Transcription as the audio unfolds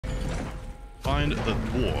Find the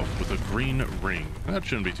dwarf with a green ring. That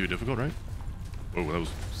shouldn't be too difficult, right? Oh, that was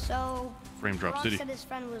So, Frame Drop Brock City. said his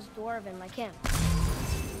friend was dwarven like him,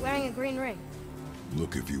 wearing a green ring.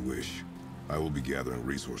 Look if you wish. I will be gathering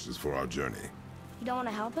resources for our journey. You don't want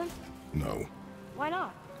to help him? No, Why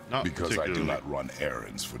not? Not because I do particularly. not run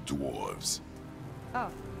errands for dwarves. Oh,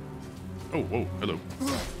 Oh, whoa, hello.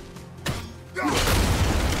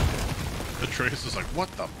 Atreus is like, what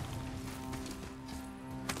the?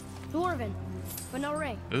 dwarven, but no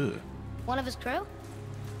ring. Ugh. One of his crew?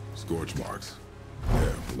 Scorch marks.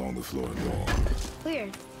 There, along the floor and wall.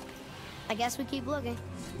 Weird. I guess we keep looking.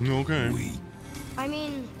 Okay. We. I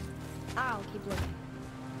mean, I'll keep looking.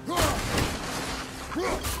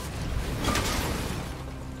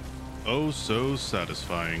 Oh, so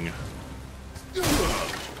satisfying.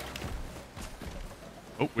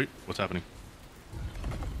 Oh, wait, what's happening?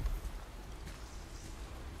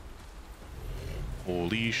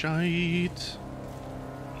 Holy shite.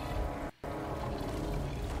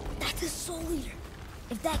 That's the soul eater.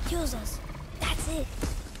 If that kills us, that's it.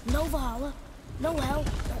 No Valhalla, no hell,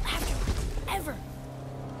 no afterlife, ever.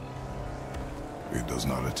 It does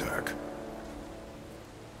not attack.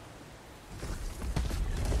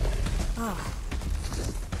 Oh.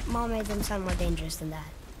 Mom made them sound more dangerous than that.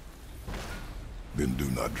 Then do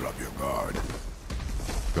not drop your guard.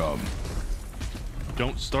 Come.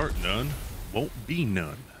 Don't start none, won't be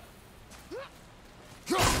none.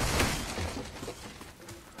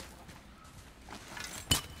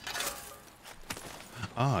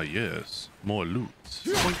 Ah, yes, more loot.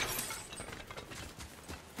 Boink.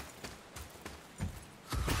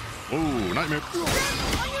 Oh, nightmare.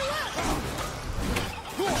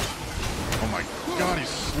 Oh my god, he's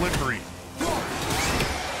slippery.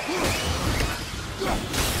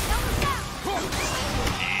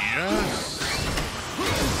 Yes.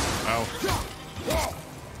 Ow.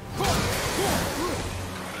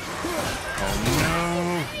 Oh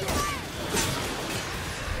no.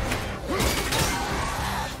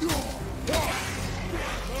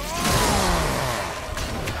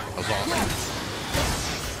 That was awesome.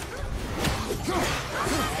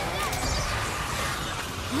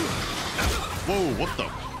 Whoa, what the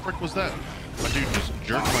frick was that? My dude just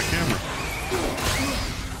jerked my camera.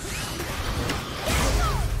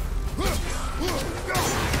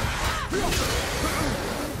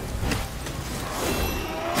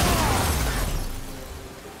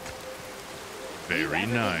 Very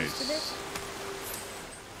nice.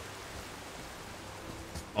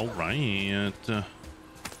 All right. A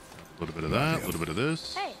little bit of that, a little bit of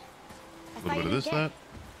this, Hey, a little bit of this, that.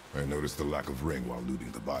 I noticed the lack of ring while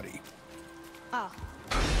looting the body. Oh,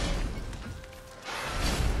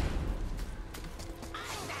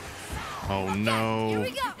 Oh no.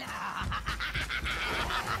 we go.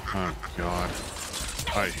 Oh god.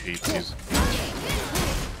 I hate these.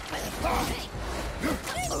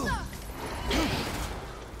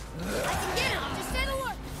 Just stay to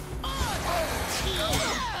work.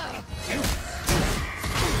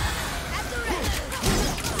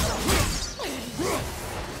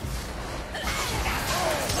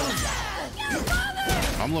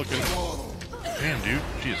 I'm looking. Damn, dude,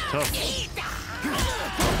 she is tough.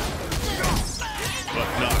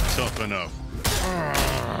 But not tough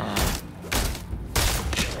enough.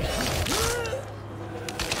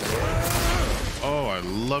 Oh, I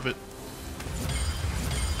love it.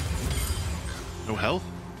 No health?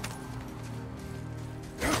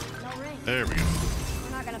 No ring. There we go. We're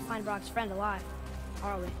not gonna find Brock's friend alive,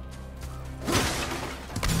 are we?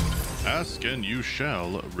 Ask and you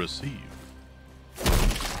shall receive.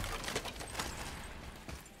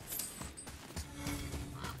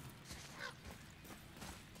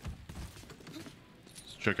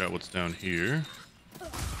 Let's check out what's down here.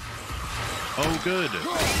 Oh, good.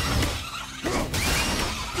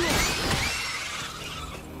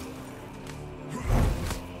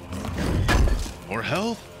 More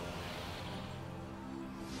health?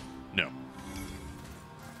 No.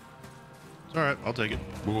 It's all right. I'll take it.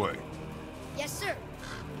 Boy, Yes, sir.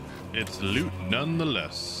 It's loot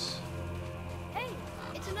nonetheless. Hey,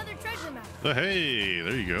 it's another treasure map. So, hey,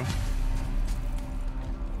 there you go.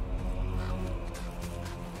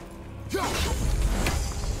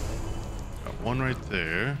 Got one right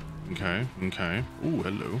there. Okay, okay. Ooh,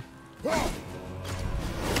 hello.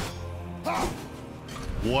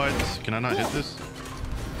 What? Can I not hit this?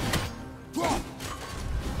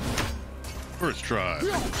 First try.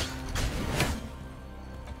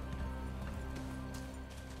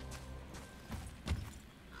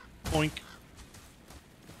 Boink.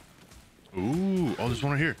 Ooh, oh, there's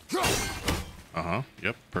one right here. Uh-huh,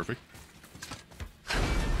 yep, perfect. It's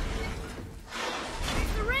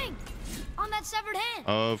the ring on that that severed hand?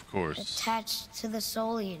 Of course. Attached to the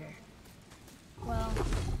Soul Eater. Well,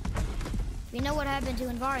 we know what happened to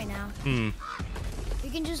Invari now. We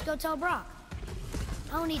can just go tell Brock.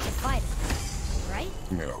 No need to fight it, right?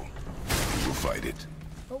 No. You will fight it.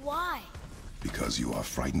 But why? Because you are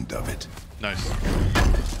frightened of it. Nice.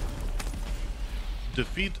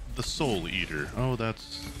 Defeat the Soul Eater. Oh,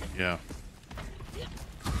 that's... yeah.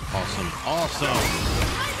 Awesome. Awesome!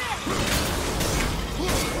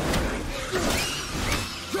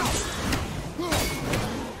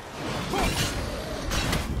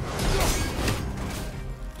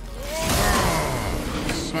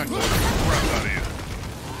 Smack the crap out of you.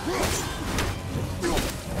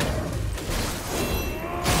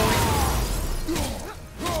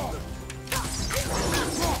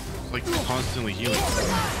 It's like constantly healing.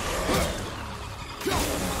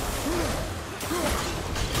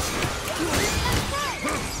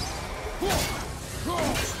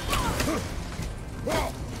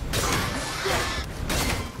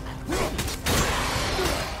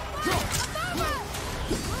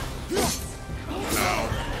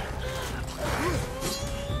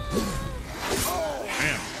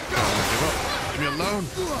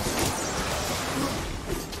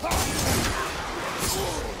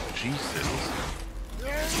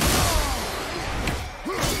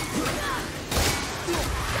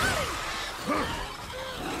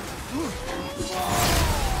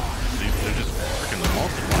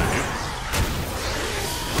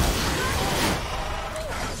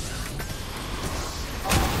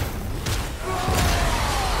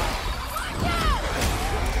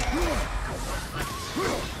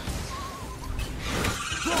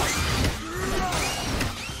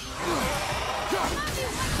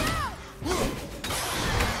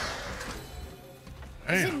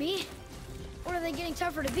 Is it me? Or are they getting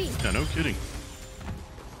tougher to beat? Yeah, no kidding.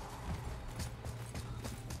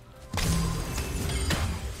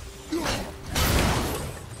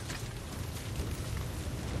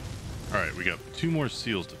 Alright, we got 2 more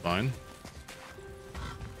seals to find.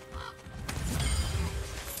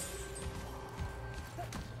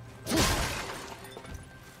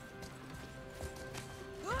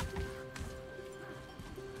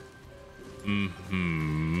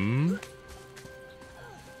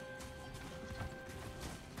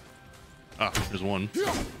 Ah, there's one.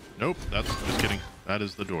 Nope, that's just kidding. That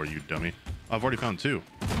is the door, you dummy. I've already found 2.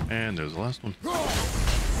 And there's the last one.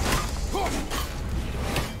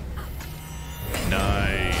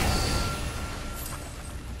 Nice.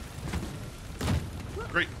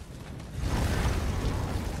 Great.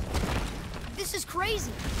 This is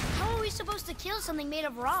crazy. How are we supposed to kill something made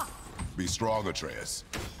of rock? Be strong, Atreus.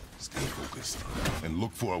 Stay focused and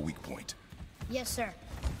look for a weak point. Yes, sir.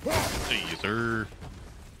 Hey, sir.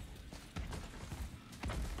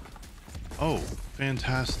 Oh,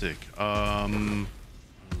 fantastic. Oh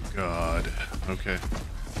God. Okay.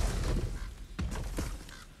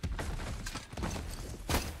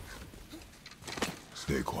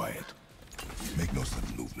 Stay quiet. Make no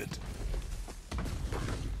sudden movement.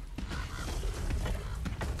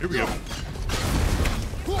 Here we go.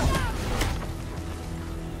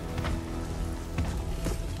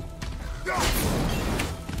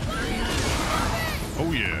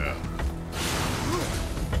 Oh yeah.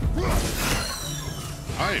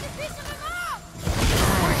 Hi.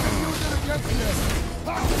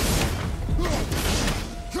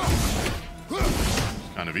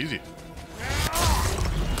 Kind of easy.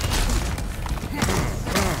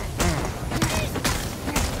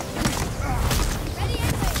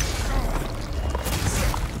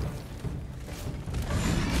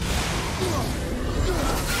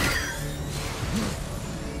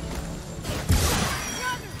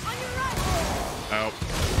 Out.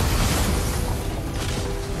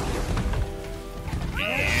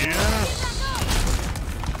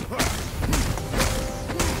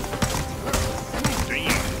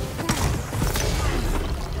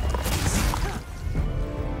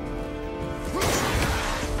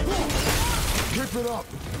 Keep it up.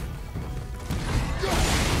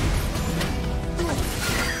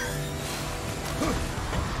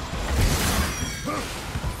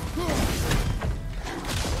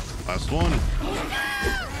 Last one.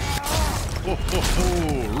 Oh,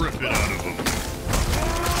 rip it out of him.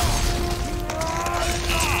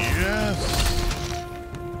 Yes.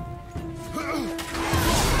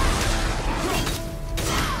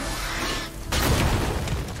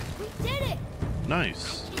 We did it! Nice.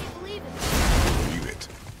 Can't believe it. Believe it.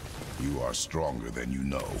 You are stronger than you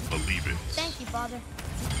know. Believe it. Thank you, Father.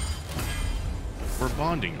 We're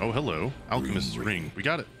bonding. Oh, hello. Alchemist's Green ring. We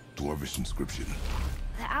got it. Dwarvish inscription.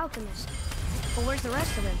 The alchemist. But where's the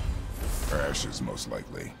rest of him? Ashes, most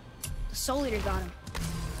likely. The Soul Eater got him.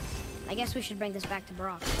 I guess we should bring this back to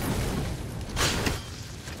Brock.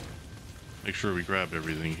 Make sure we grab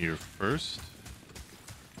everything here first.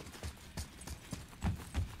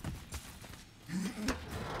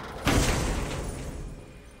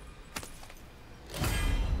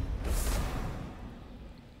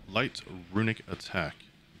 Light runic attack.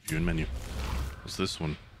 View and menu. What's this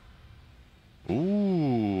one?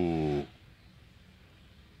 Ooh.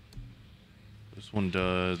 This one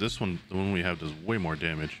does. This one, the one we have, does way more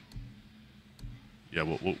damage. Yeah,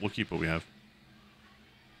 we'll keep what we have.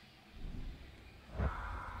 All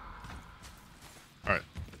right.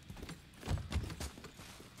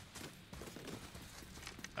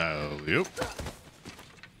 Alley-oop.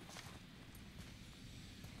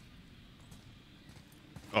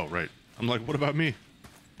 Oh, right. I'm like, what about me?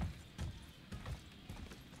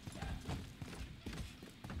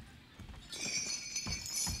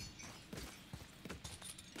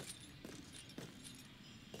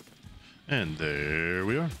 And there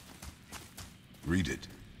we are. Read it.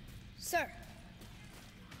 Sir.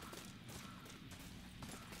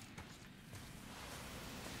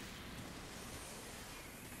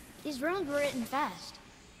 These runes were written fast.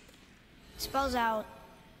 It spells out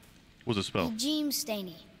What's the spell? Jim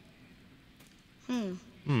Staney. I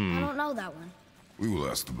don't know that one. We will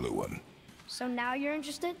ask the blue one. So now you're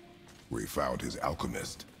interested? We found his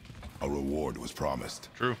alchemist. A reward was promised.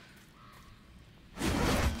 True.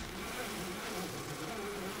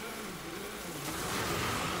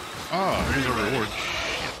 Ah, here's our reward.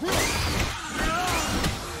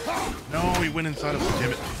 No, he went inside of us,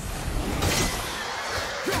 damn it.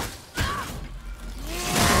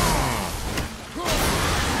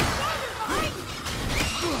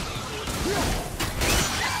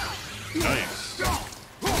 Nice.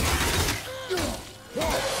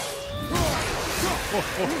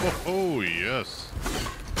 Oh, yes.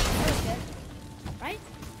 That was good. Right?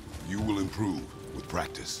 You will improve with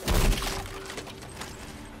practice.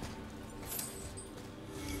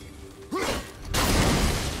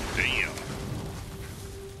 Damn.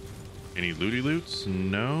 Any looty loots?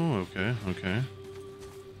 No? Okay, okay.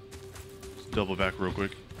 Let's double back real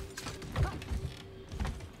quick.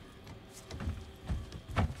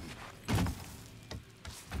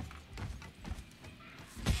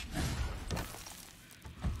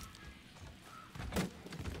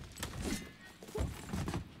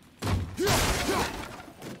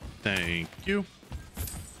 Thank you.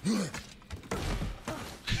 He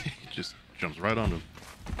just jumps right on him.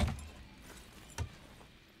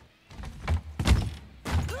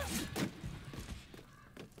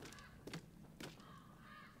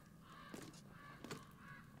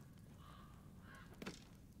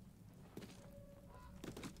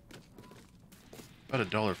 About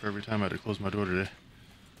 $1 for every time I had to close my door today.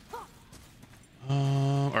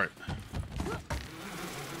 All right.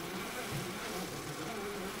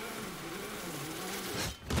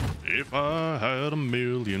 If I had $1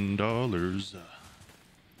 million,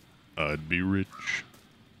 I'd be rich.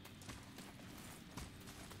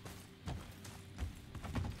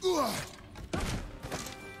 Well,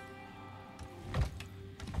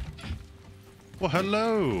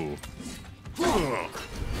 hello.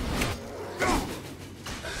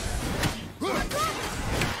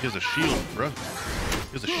 He has a shield, bruh.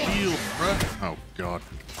 He has a shield, bruh. Oh, God.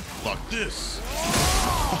 Like this.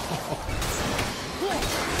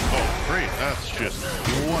 Oh, great. That's just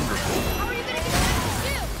wonderful. How are you gonna get that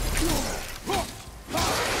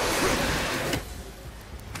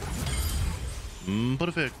shield?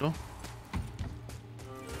 Perfecto.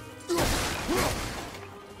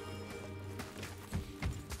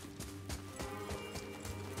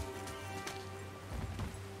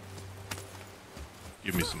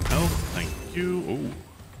 Give me some health. Thank you. Oh.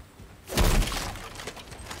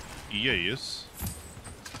 Yes.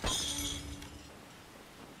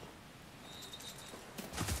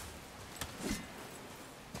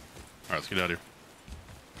 Alright, let's get out of here.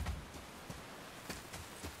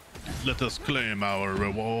 Let us claim our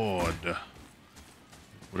reward.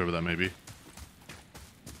 Whatever that may be.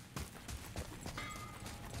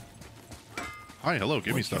 Hi, hello,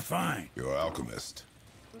 give me stuff. Fine. Your alchemist.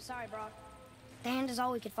 I'm sorry, Brock. The hand is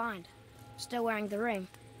all we could find. Still wearing the ring.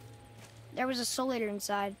 There was a Soul Eater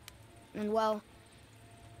inside, and well,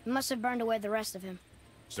 we must have burned away the rest of him.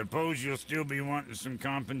 Suppose you'll still be wanting some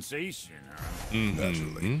compensation, huh?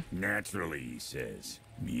 Naturally. Naturally, he says.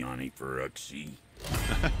 Miani Feruxi.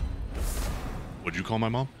 What'd you call my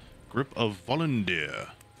mom? Grip of Volunteer.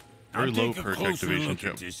 Very I'll low take a perk closer activation. look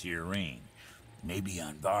at this here ring. Maybe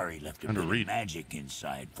Anvari left a Time to bit of read. magic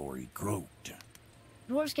inside for he croaked.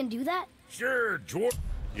 Dwarves can do that? Sure, dwarf.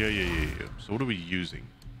 Yeah. So what are we using?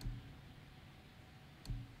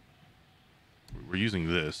 we're using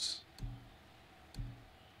this.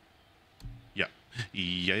 Yeah.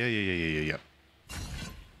 Yeah.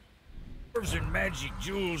 Dwarves and magic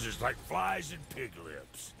jewels is like flies and pig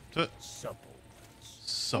lips. Supple.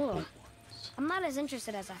 Supple. Cool. I'm not as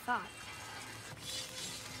interested as I thought.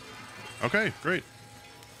 Okay, great.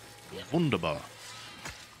 Wunderbar. All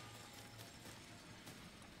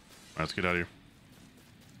right, let's get out of here.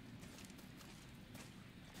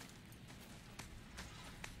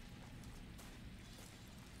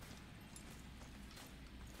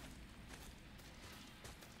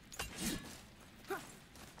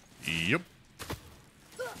 Yep.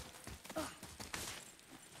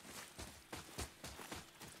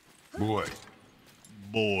 Boy.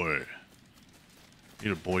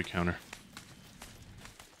 Need a boy counter.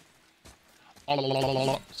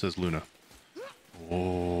 Says Luna.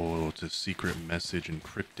 Oh, it's a secret message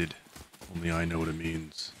encrypted. Only I know what it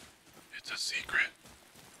means. It's a secret.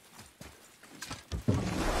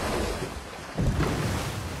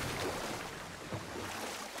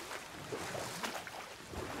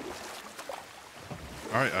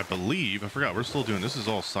 Alright, I believe, I forgot, we're still doing, this is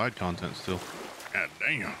all side content still. God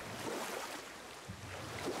damn.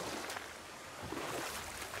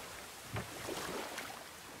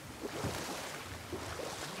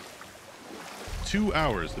 Two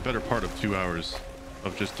hours, the better part of 2 hours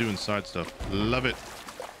of just doing side stuff. Love it.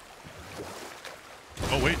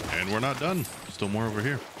 Oh wait, and we're not done. Still more over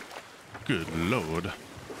here. Good lord.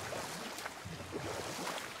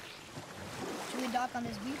 Should we dock on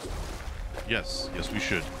this beach? Yes, we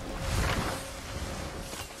should.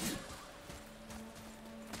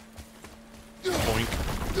 Boink.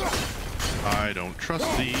 I don't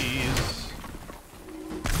trust these.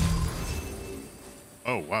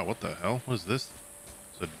 Oh wow, what the hell? What is this?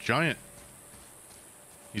 It's a giant.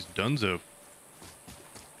 He's Dunzo.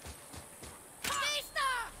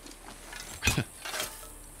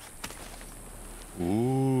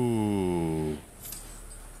 Ooh.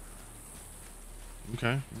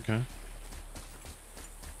 Okay.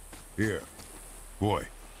 Here. Boy.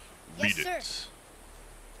 Yes, Read sir. it.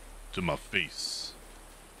 To my face.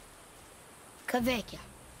 Kaveka.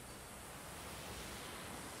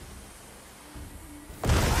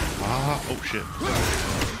 Ah, oh shit.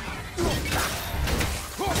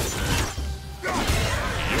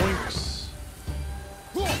 Yoinks.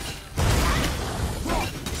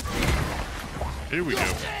 Here we go.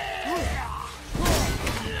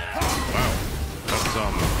 Wow. That's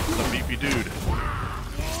a beefy dude.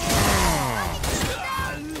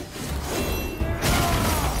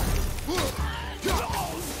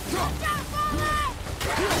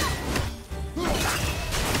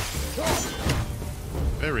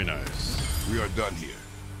 Very nice. We are done here.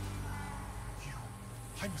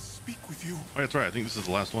 I must speak with you. Oh, that's right. I think this is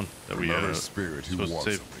the last one that we Another spirit who supposed wants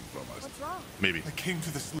to save. something from us. What's wrong? Maybe. I came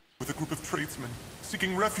to this with a group of tradesmen,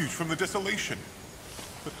 seeking refuge from the desolation.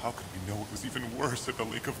 But how could we know it was even worse at the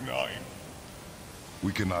Lake of Nine?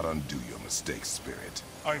 We cannot undo your mistakes, spirit.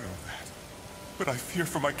 I know that. But I fear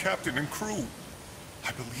for my captain and crew.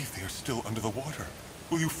 I believe they are still under the water.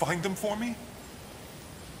 Will you find them for me?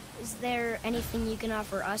 Is there anything you can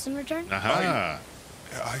offer us in return? Aha.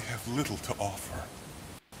 I have little to offer.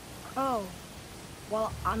 Oh,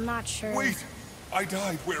 well, I'm not sure. Wait! I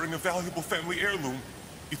died wearing a valuable family heirloom.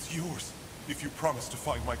 It's yours, if you promise to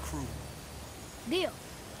find my crew. Deal.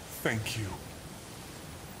 Thank you.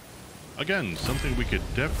 Again, something we could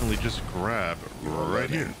definitely just grab right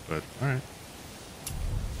here. But all right.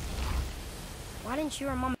 Why didn't you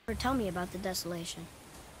or Mom ever tell me about the desolation?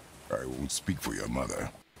 I won't speak for your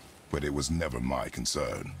mother, but it was never my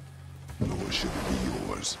concern. Nor should it be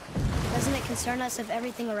yours. Doesn't it concern us if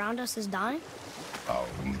everything around us is dying? Our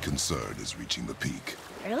only concern is reaching the peak.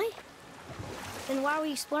 Really? Then why are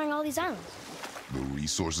we exploring all these islands? The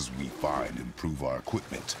resources we find improve our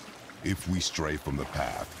equipment. If we stray from the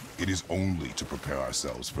path, it is only to prepare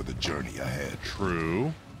ourselves for the journey ahead.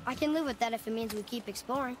 True. I can live with that if it means we keep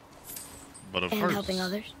exploring. But of And course. helping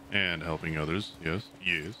others. And helping others. Yes.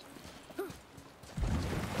 Yes.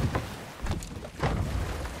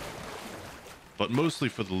 But mostly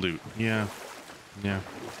for the loot. Yeah.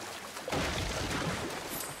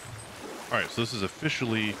 Alright, so this is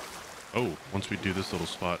officially... Oh, once we do this little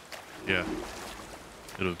spot. Yeah.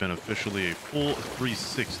 It would have been officially a full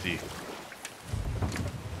 360.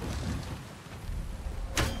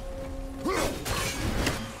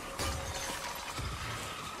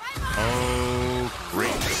 Oh,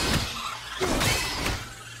 great.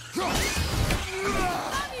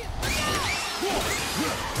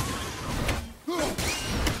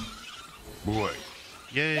 Boy.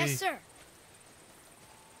 Yay. Yes, sir.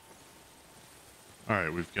 All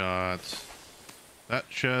right, we've got that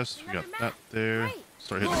chest. We got Another that map. there. Great.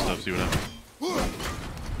 Start hitting stuff, see what happens.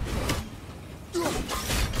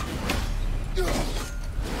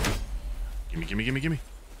 Gimme, gimme, gimme, gimme.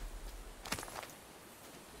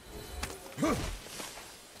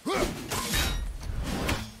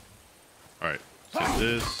 Alright, get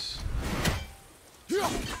this.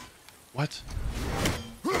 What?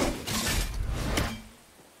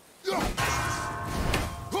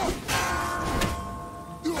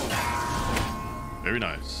 Very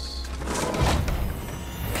nice.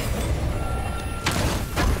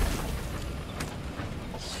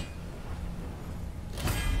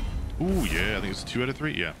 Ooh, yeah, I think it's 2 out of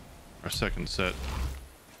 3. Yeah, our second set.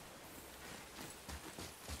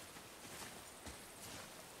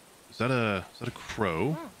 Is that a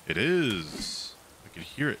crow? It is. I could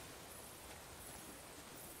hear it.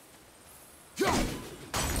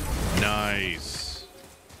 Nice.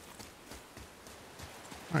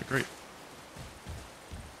 All right, great.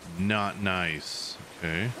 Not nice.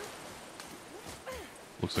 Okay.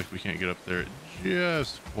 Looks like we can't get up there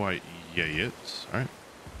just quite yet. All right.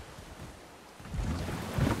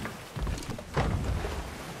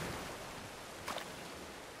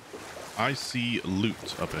 I see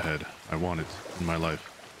loot up ahead. I want it in my life.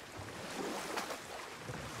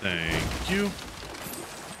 Thank you.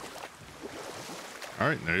 All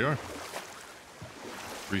right, there you are.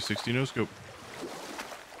 360 no scope.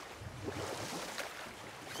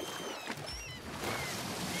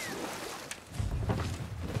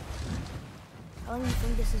 How long do you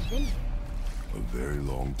think this has been here? A very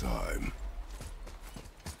long time.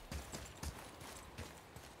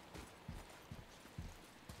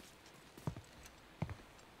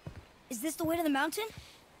 Is this the way to the mountain?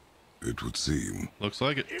 It would seem. Looks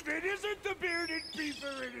like it. If it isn't the bearded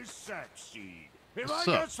beaver, it is Sackseed. Have What's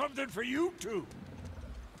I up? got something for you too?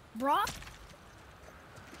 Brock?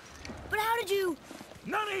 But how did you...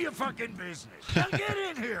 None of your fucking business. Now get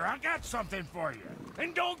in here. I got something for you.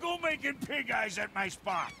 And don't go making pig eyes at my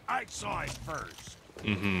spot. I saw it first.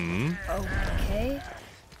 Mm-hmm. Okay.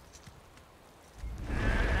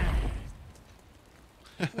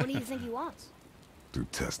 What do you think he wants? To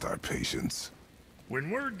test our patience. When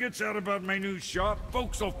word gets out about my new shop,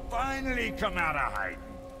 folks will finally come out of hiding.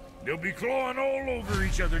 They'll be clawing all over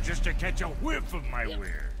each other just to catch a whiff of my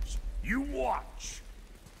wares. You watch.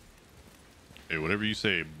 Hey, whatever you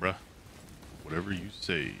say, bruh. Whatever you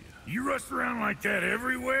say. You rust around like that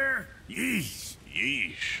everywhere? Yeesh.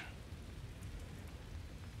 Yeesh.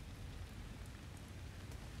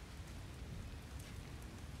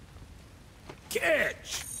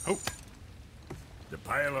 Catch! Oh. The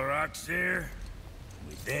pile of rocks there?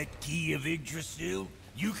 With that key of Yggdrasil,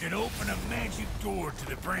 you can open a magic door to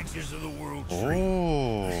the branches of the world tree. A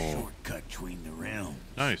Oh. shortcut between the realms.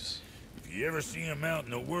 Nice. If you ever see him out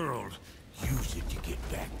in the world, use it to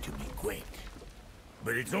get back to me quick.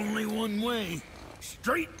 But it's only one way.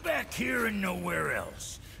 Straight back here and nowhere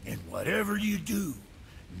else. And whatever you do,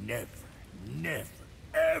 never, never,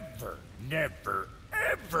 ever, never,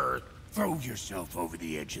 ever throw yourself over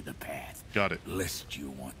the edge of the path. Got it. Lest you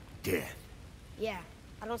want death. Yeah,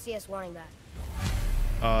 I don't see us wanting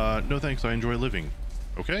that. No thanks, I enjoy living.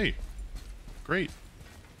 Okay. Great.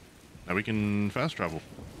 Now we can fast travel.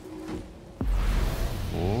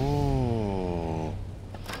 Oh.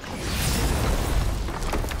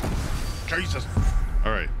 Jesus.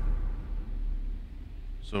 Alright.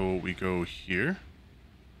 So we go here.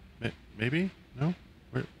 Maybe? No?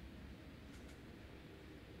 Where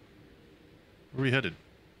are we headed?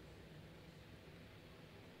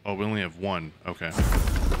 Oh, we only have one. Okay.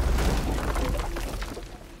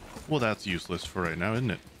 Well, that's useless for right now,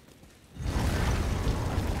 isn't it?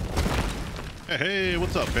 Hey, hey,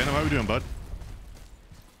 what's up, Phantom? How we doing, bud?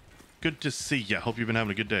 Good to see ya. Hope you've been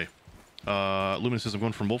having a good day. Lumina says, I'm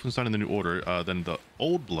going from Wolfenstein in the New Order, then the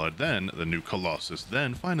Old Blood, then the New Colossus,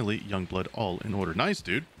 then finally Young Blood, all in order. Nice,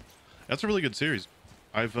 dude. That's a really good series.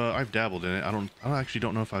 I've dabbled in it. I actually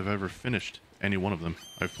don't know if I've ever finished any one of them.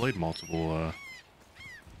 I've played multiple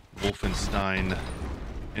Wolfenstein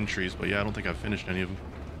entries, but yeah, I don't think I've finished any of them.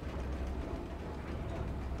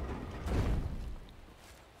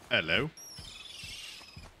 Hello.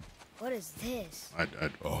 What is this? It's like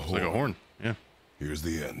a horn. Yeah. Here's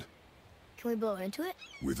the end. Can we blow into it?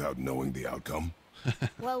 Without knowing the outcome,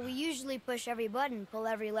 Well, we usually push every button, pull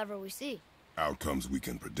every lever we see. outcomes we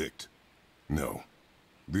can predict. No,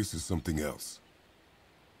 this is something else.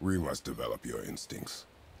 We must develop your instincts.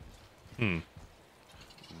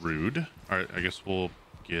 Rude. Alright, I guess we'll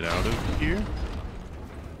get out of here.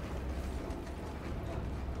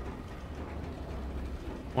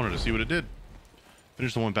 Wanted to see what it did.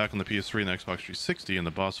 Finished the one back on the PS3 and the Xbox 360, and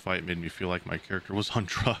the boss fight made me feel like my character was on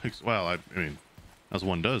drugs. Well, I mean, as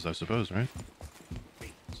one does, I suppose, right?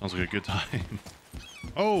 Sounds like a good time.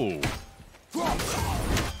 Oh!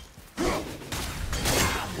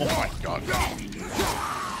 Oh my god.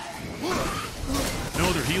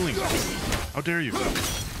 No, they're healing. How dare you?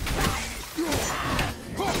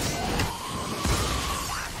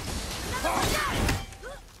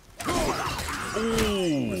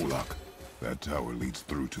 Oh! Look, that tower leads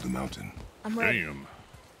through to the mountain. I'm ready. Damn.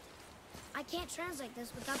 I can't translate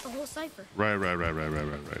this without the whole cipher. Right.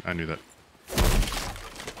 I knew that.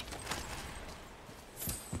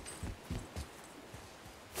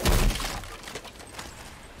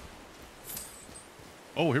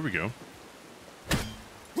 Oh, here we go.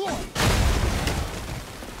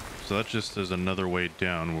 So that just is another way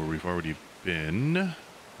down where we've already been.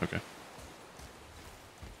 Okay.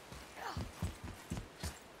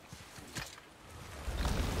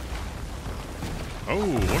 Oh,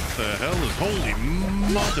 what the hell is holy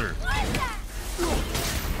mother?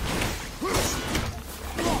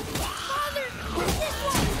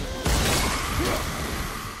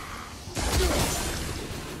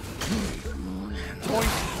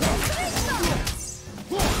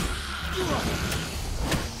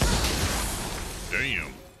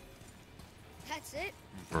 Damn. That's it.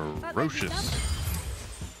 Ferocious.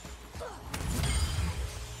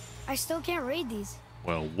 I still can't read these.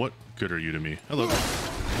 Well, what good are you to me? Hello.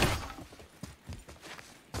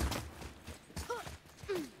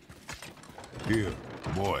 Here,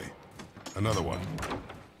 boy. Another one.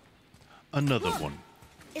 Another one.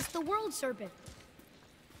 It's the world serpent.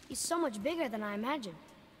 He's so much bigger than I imagined.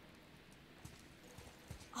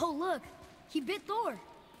 Oh, look. He bit Thor.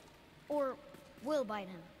 Or will bite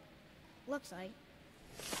him. Looks like.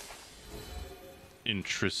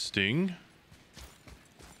 Interesting.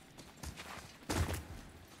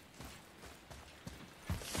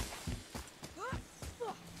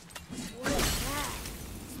 What is that?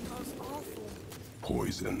 It smells awful.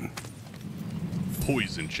 Poison.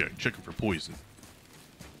 Poison check. Checking for poison.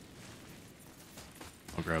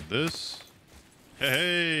 I'll grab this.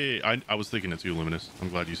 Hey! I was thinking it's you, Luminous. I'm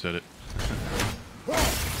glad you said it.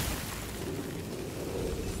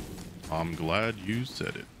 I'm glad you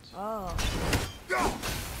said it. Oh.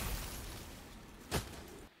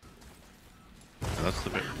 That's the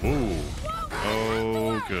bit. Whoa.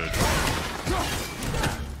 Oh, good.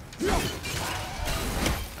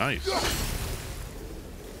 Nice.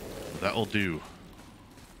 That'll do.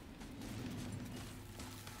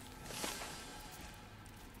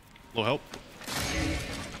 Little help.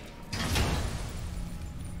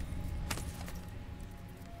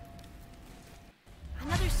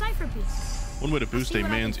 Another cipher piece. One way to boost see a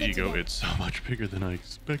what I can man's fit ego, together. it's so much bigger than I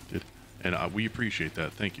expected. And we appreciate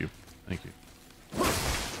that. Thank you. Thank you.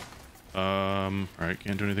 Alright,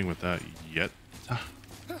 can't do anything with that yet.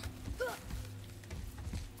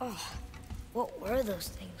 Oh, what were those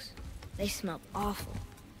things? They smelled awful.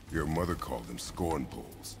 Your mother called them scorn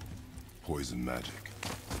poles. Poison magic.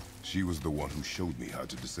 She was the one who showed me how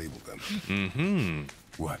to disable them. Mm-hmm.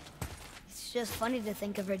 What? It's just funny to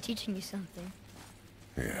think of her teaching you something.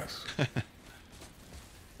 Yes.